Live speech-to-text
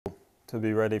to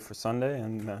be ready for Sunday,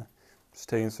 and just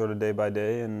taking sort of day by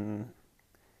day and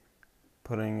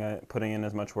putting in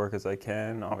as much work as I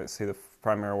can. Obviously, the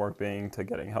primary work being to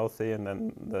getting healthy, and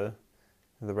then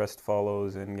the rest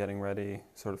follows in getting ready,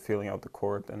 sort of feeling out the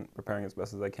court and preparing as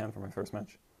best as I can for my first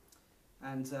match.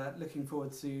 And looking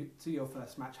forward to your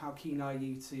first match, how keen are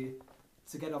you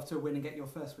to get off to a win and get your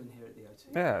first win here at the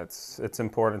O2? Yeah, it's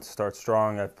important to start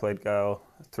strong. I've played Gael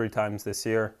 3 times this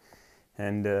year,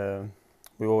 and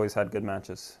we've always had good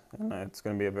matches. And it's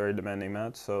going to be a very demanding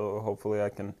match, so hopefully I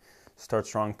can start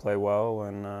strong, play well,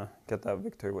 and get that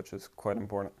victory, which is quite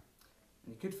important.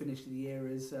 And you could finish the year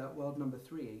as world number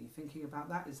 3. Are you thinking about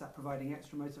that? Is that providing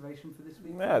extra motivation for this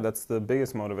week? Yeah, that's the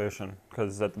biggest motivation,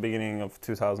 because at the beginning of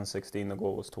 2016 the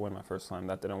goal was to win my first slam.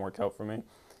 That didn't work out for me,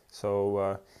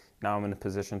 so now I'm in a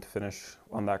position to finish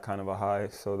on that kind of a high,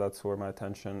 so that's where my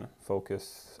attention,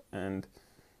 focus and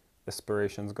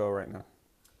aspirations go right now.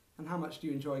 And how much do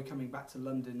you enjoy coming back to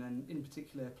London and in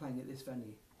particular playing at this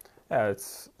venue? Yeah,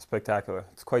 it's spectacular.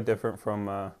 It's quite different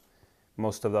from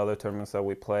most of the other tournaments that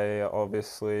we play,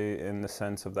 obviously, in the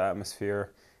sense of the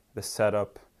atmosphere, the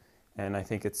setup, and I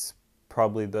think it's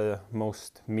probably the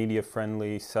most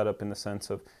media-friendly setup in the sense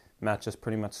of matches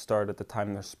pretty much start at the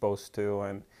time they're supposed to,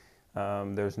 and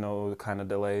there's no kind of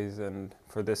delays. And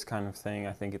for this kind of thing,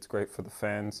 I think it's great for the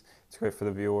fans, it's great for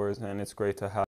the viewers, and it's great to have